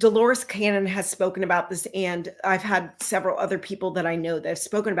Dolores Cannon has spoken about this, and I've had several other people that I know that have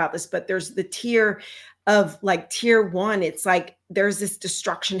spoken about this, but there's the tier of like tier 1. It's like there's this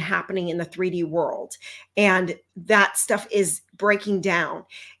destruction happening in the 3D world, and that stuff is breaking down.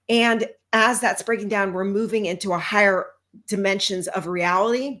 And as that's breaking down, we're moving into a higher dimensions of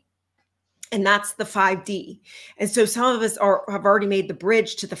reality. And that's the 5D. And so some of us have already made the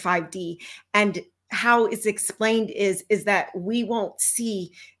bridge to the 5D. And how it's explained is that we won't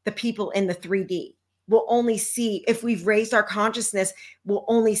see the people in the 3D. We'll only see, if we've raised our consciousness, we'll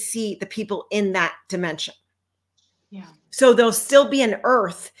only see the people in that dimension. Yeah. So there'll still be an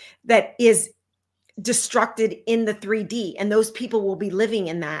earth that is destructed in the 3D, and those people will be living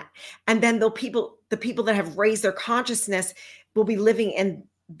in that. And then the people that have raised their consciousness will be living in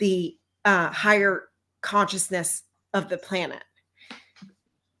the higher consciousness of the planet.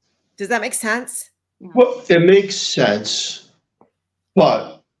 Does that make sense? Well, it makes sense,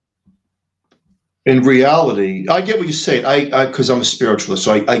 but in reality, I get what you're saying. I because I'm a spiritualist,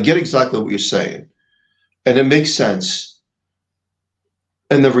 so I get exactly what you're saying, and it makes sense.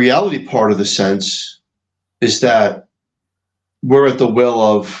 And the reality part of the sense is that we're at the will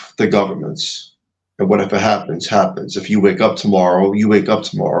of the governments. And whatever happens, happens. If you wake up tomorrow, you wake up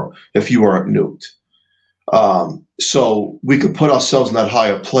tomorrow, if you aren't nuked. So we could put ourselves in that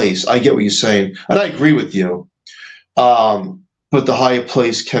higher place. I get what you're saying, and I agree with you. But the higher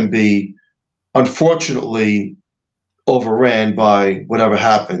place can be, unfortunately, overran by whatever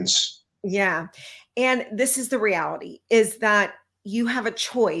happens. Yeah. And this is the reality, is that you have a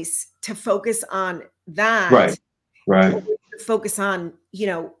choice to focus on that. Right. Focus on,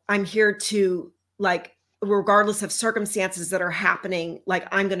 I'm here to, like, regardless of circumstances that are happening, like,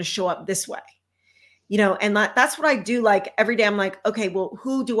 I'm going to show up this way, and that's what I do. Like every day I'm like, okay, well,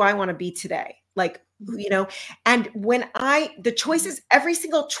 who do I want to be today? Like, and when the choices, every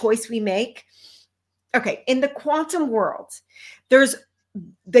single choice we make, okay, in the quantum world,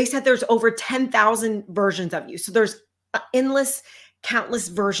 they said there's over 10,000 versions of you. So there's countless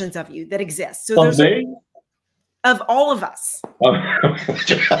versions of you that exist. So there's of all of us. I'm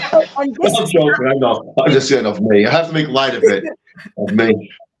joking. I know. I'm just saying of me. I have to make light of it, of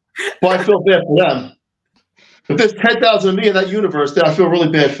me. Well, I feel bad for them. If there's 10,000 of me in that universe, then I feel really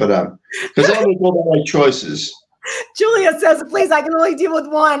bad for them because I don't make all the right choices. Julia says, please, I can only deal with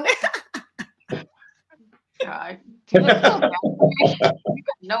one. God. You have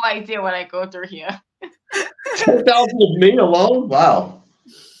no idea what I go through here. 10,000 of me alone? Wow.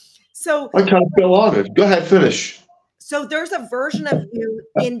 So I kind of feel honored. Go ahead, finish. So there's a version of you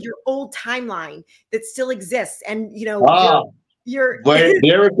in your old timeline that still exists. And, you're Wait,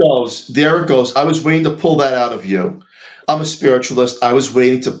 there it goes. There it goes. I was waiting to pull that out of you. I'm a spiritualist. I was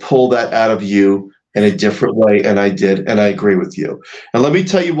waiting to pull that out of you in a different way, and I did, and I agree with you. And let me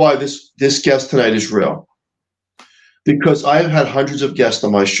tell you why this guest tonight is real. Because I have had hundreds of guests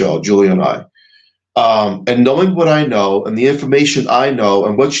on my show, Julia and I. And knowing what I know and the information I know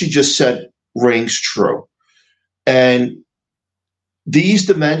and what she just said rings true. And these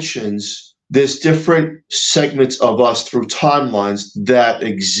dimensions, there's different segments of us through timelines that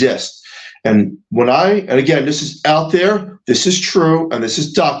exist. And again, this is out there, this is true, and this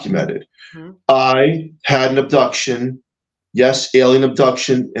is documented. Mm-hmm. I had an abduction, yes, alien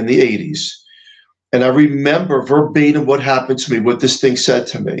abduction in the 80s. And I remember verbatim what happened to me, what this thing said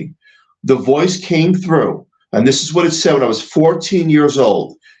to me. The voice came through, and this is what it said when I was 14 years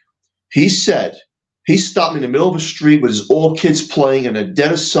old. He said, he stopped me in the middle of a street with his old kids playing in a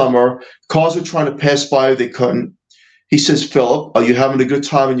dead of summer. Cars were trying to pass by, they couldn't. He says, Philip, are you having a good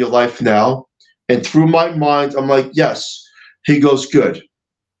time in your life now? And through my mind, I'm like, yes. He goes, good.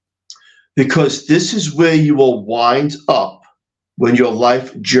 Because this is where you will wind up when your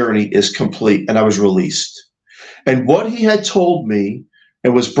life journey is complete. And I was released. And what he had told me,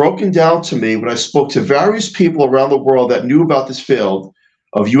 and was broken down to me when I spoke to various people around the world that knew about this field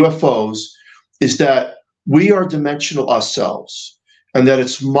of UFOs, is that we are dimensional ourselves, and that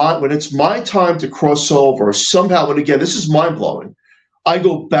when it's my time to cross over somehow, and again, this is mind-blowing, I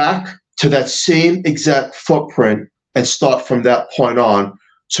go back to that same exact footprint and start from that point on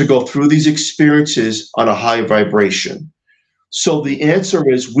to go through these experiences on a high vibration. So the answer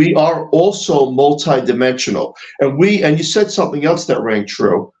is we are also multidimensional. And you said something else that rang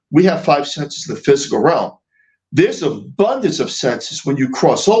true. We have 5 senses in the physical realm. There's abundance of senses when you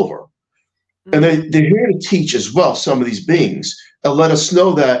cross over. And they're here to teach as well, some of these beings, and let us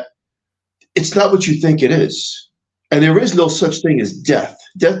know that it's not what you think it is. And there is no such thing as death.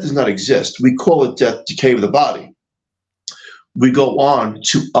 Death does not exist. We call it death, decay of the body. we go on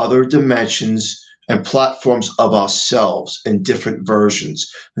to other dimensions and platforms of ourselves in different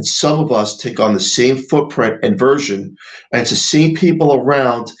versions. And some of us take on the same footprint and version, and it's the same people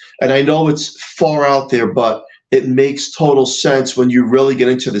around. And I know it's far out there, but it makes total sense when you really get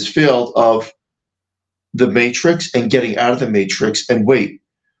into this field of the matrix and getting out of the matrix. And wait,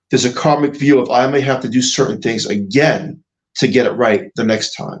 there's a karmic view of I may have to do certain things again to get it right the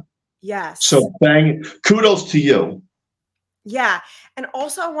next time. Yes. So bang, kudos to you. Yeah. And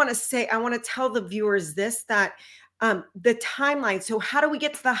also I want to tell the viewers this, that the timeline. So how do we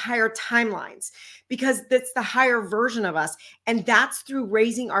get to the higher timelines? Because that's the higher version of us. And that's through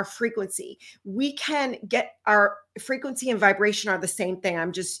raising our frequency. We can get our frequency and vibration are the same thing.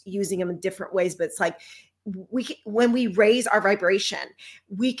 I'm just using them in different ways, but it's like when we raise our vibration,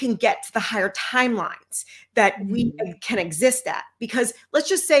 we can get to the higher timelines that we can exist at. Because let's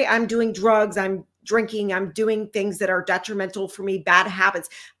just say I'm doing drugs, I'm drinking, I'm doing things that are detrimental for me, bad habits.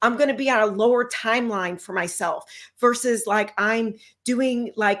 I'm going to be on a lower timeline for myself versus like I'm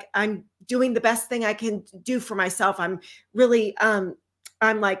doing the best thing I can do for myself. I'm really doing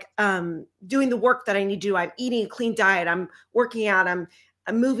the work that I need to do. I'm eating a clean diet. I'm working out. I'm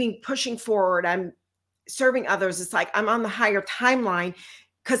moving, pushing forward. I'm serving others. It's like I'm on the higher timeline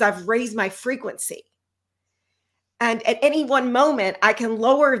because I've raised my frequency. And at any one moment, I can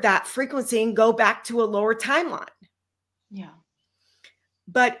lower that frequency and go back to a lower timeline. Yeah.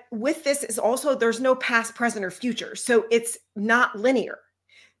 But with this is also, there's no past, present, or future. So it's not linear.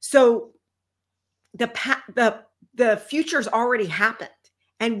 So the future's already happened.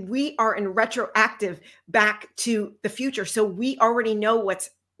 And we are in retroactive back to the future. So we already know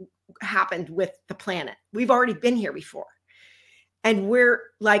what's happened with the planet. We've already been here before. And we're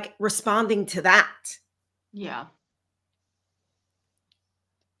like responding to that. Yeah.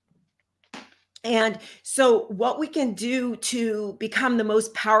 And so what we can do to become the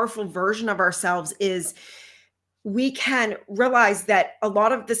most powerful version of ourselves is we can realize that a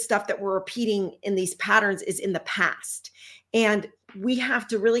lot of the stuff that we're repeating in these patterns is in the past. And we have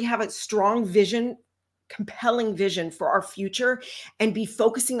to really have a strong vision, compelling vision for our future and be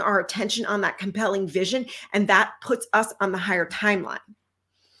focusing our attention on that compelling vision. And that puts us on the higher timeline.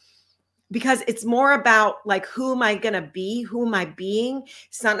 Because it's more about like, who am I going to be? Who am I being?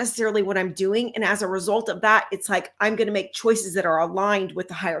 It's not necessarily what I'm doing. And as a result of that, it's like, I'm going to make choices that are aligned with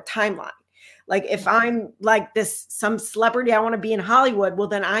the higher timeline. Like if I'm like some celebrity, I want to be in Hollywood. Well,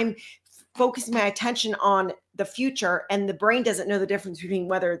 then I'm focusing my attention on the future, and the brain doesn't know the difference between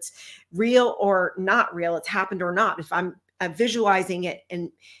whether it's real or not real. It's happened or not. If I'm visualizing it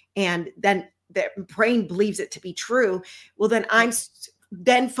and then the brain believes it to be true, well, then I'm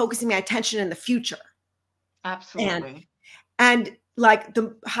then focusing my attention in the future. Absolutely. And like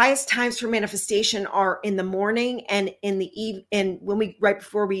the highest times for manifestation are in the morning and in the eve and right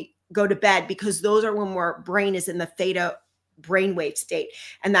before we go to bed, because those are when our brain is in the theta brainwave state.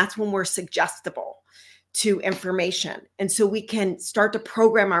 And that's when we're suggestible to information. And so we can start to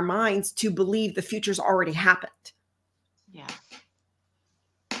program our minds to believe the future's already happened. Yeah.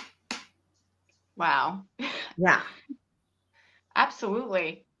 Wow. Yeah.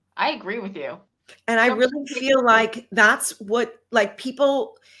 Absolutely. I agree with you. And I really feel like that's what, like,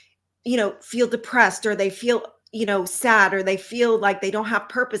 people, feel depressed, or they feel, sad, or they feel like they don't have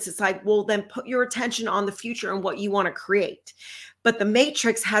purpose. It's like, well, then put your attention on the future and what you want to create. But the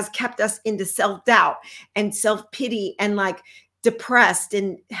matrix has kept us into self-doubt and self-pity and like depressed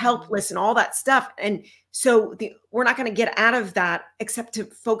and helpless and all that stuff. And so we're not going to get out of that except to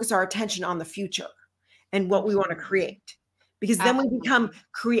focus our attention on the future and what we want to create. Because then we become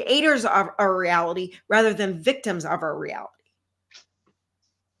creators of our reality rather than victims of our reality.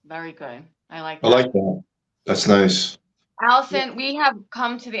 Very good. I like that. I like that. That's nice. Allison, we have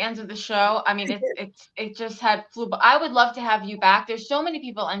come to the end of the show. I mean, it just had flew, but I would love to have you back. There's so many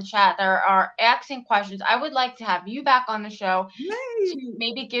people in chat that are asking questions. I would like to have you back on the show to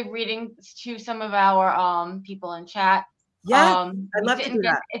maybe give readings to some of our people in chat. Yeah, I'd love to do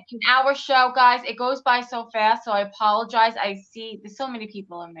that. It's an hour show, guys. It goes by so fast, so I apologize. I see there's so many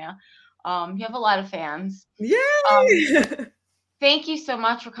people in there. You have a lot of fans. Yay! Thank you so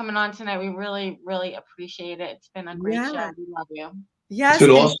much for coming on tonight. We really, really appreciate it. It's been a great show. We love you. Yes. It's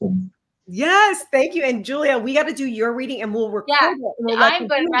been awesome. Yes, thank you. And Julia, we got to do your reading and we'll record it. And I'm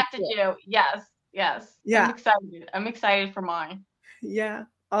going to message you. Yes. Yeah. I'm excited for mine. Yeah.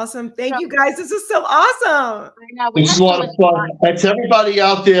 Awesome. Thank you guys. This is so awesome. It's a lot of fun. And to everybody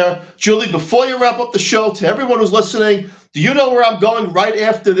out there, Julie, before you wrap up the show, to everyone who's listening, do you know where I'm going right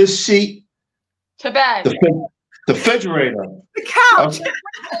after this seat? To bed. The refrigerator. The couch.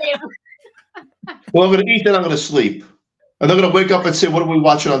 Well, I'm going to eat, then I'm going to sleep. And they're going to wake up and say, what are we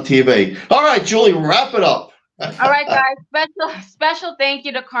watching on TV? All right, Julie, wrap it up. All right, guys. Special thank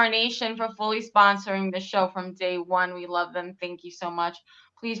you to Carnation for fully sponsoring the show from day one. We love them. Thank you so much.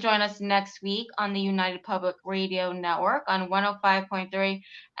 Please join us next week on the United Public Radio Network on 105.3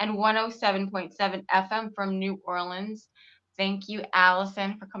 and 107.7 FM from New Orleans. Thank you,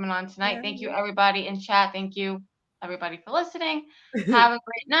 Allison, for coming on tonight. Thank you, everybody in chat. Thank you, everybody, for listening. Have a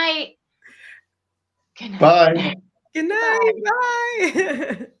great night. Good night. Bye. Good night.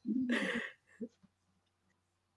 Bye.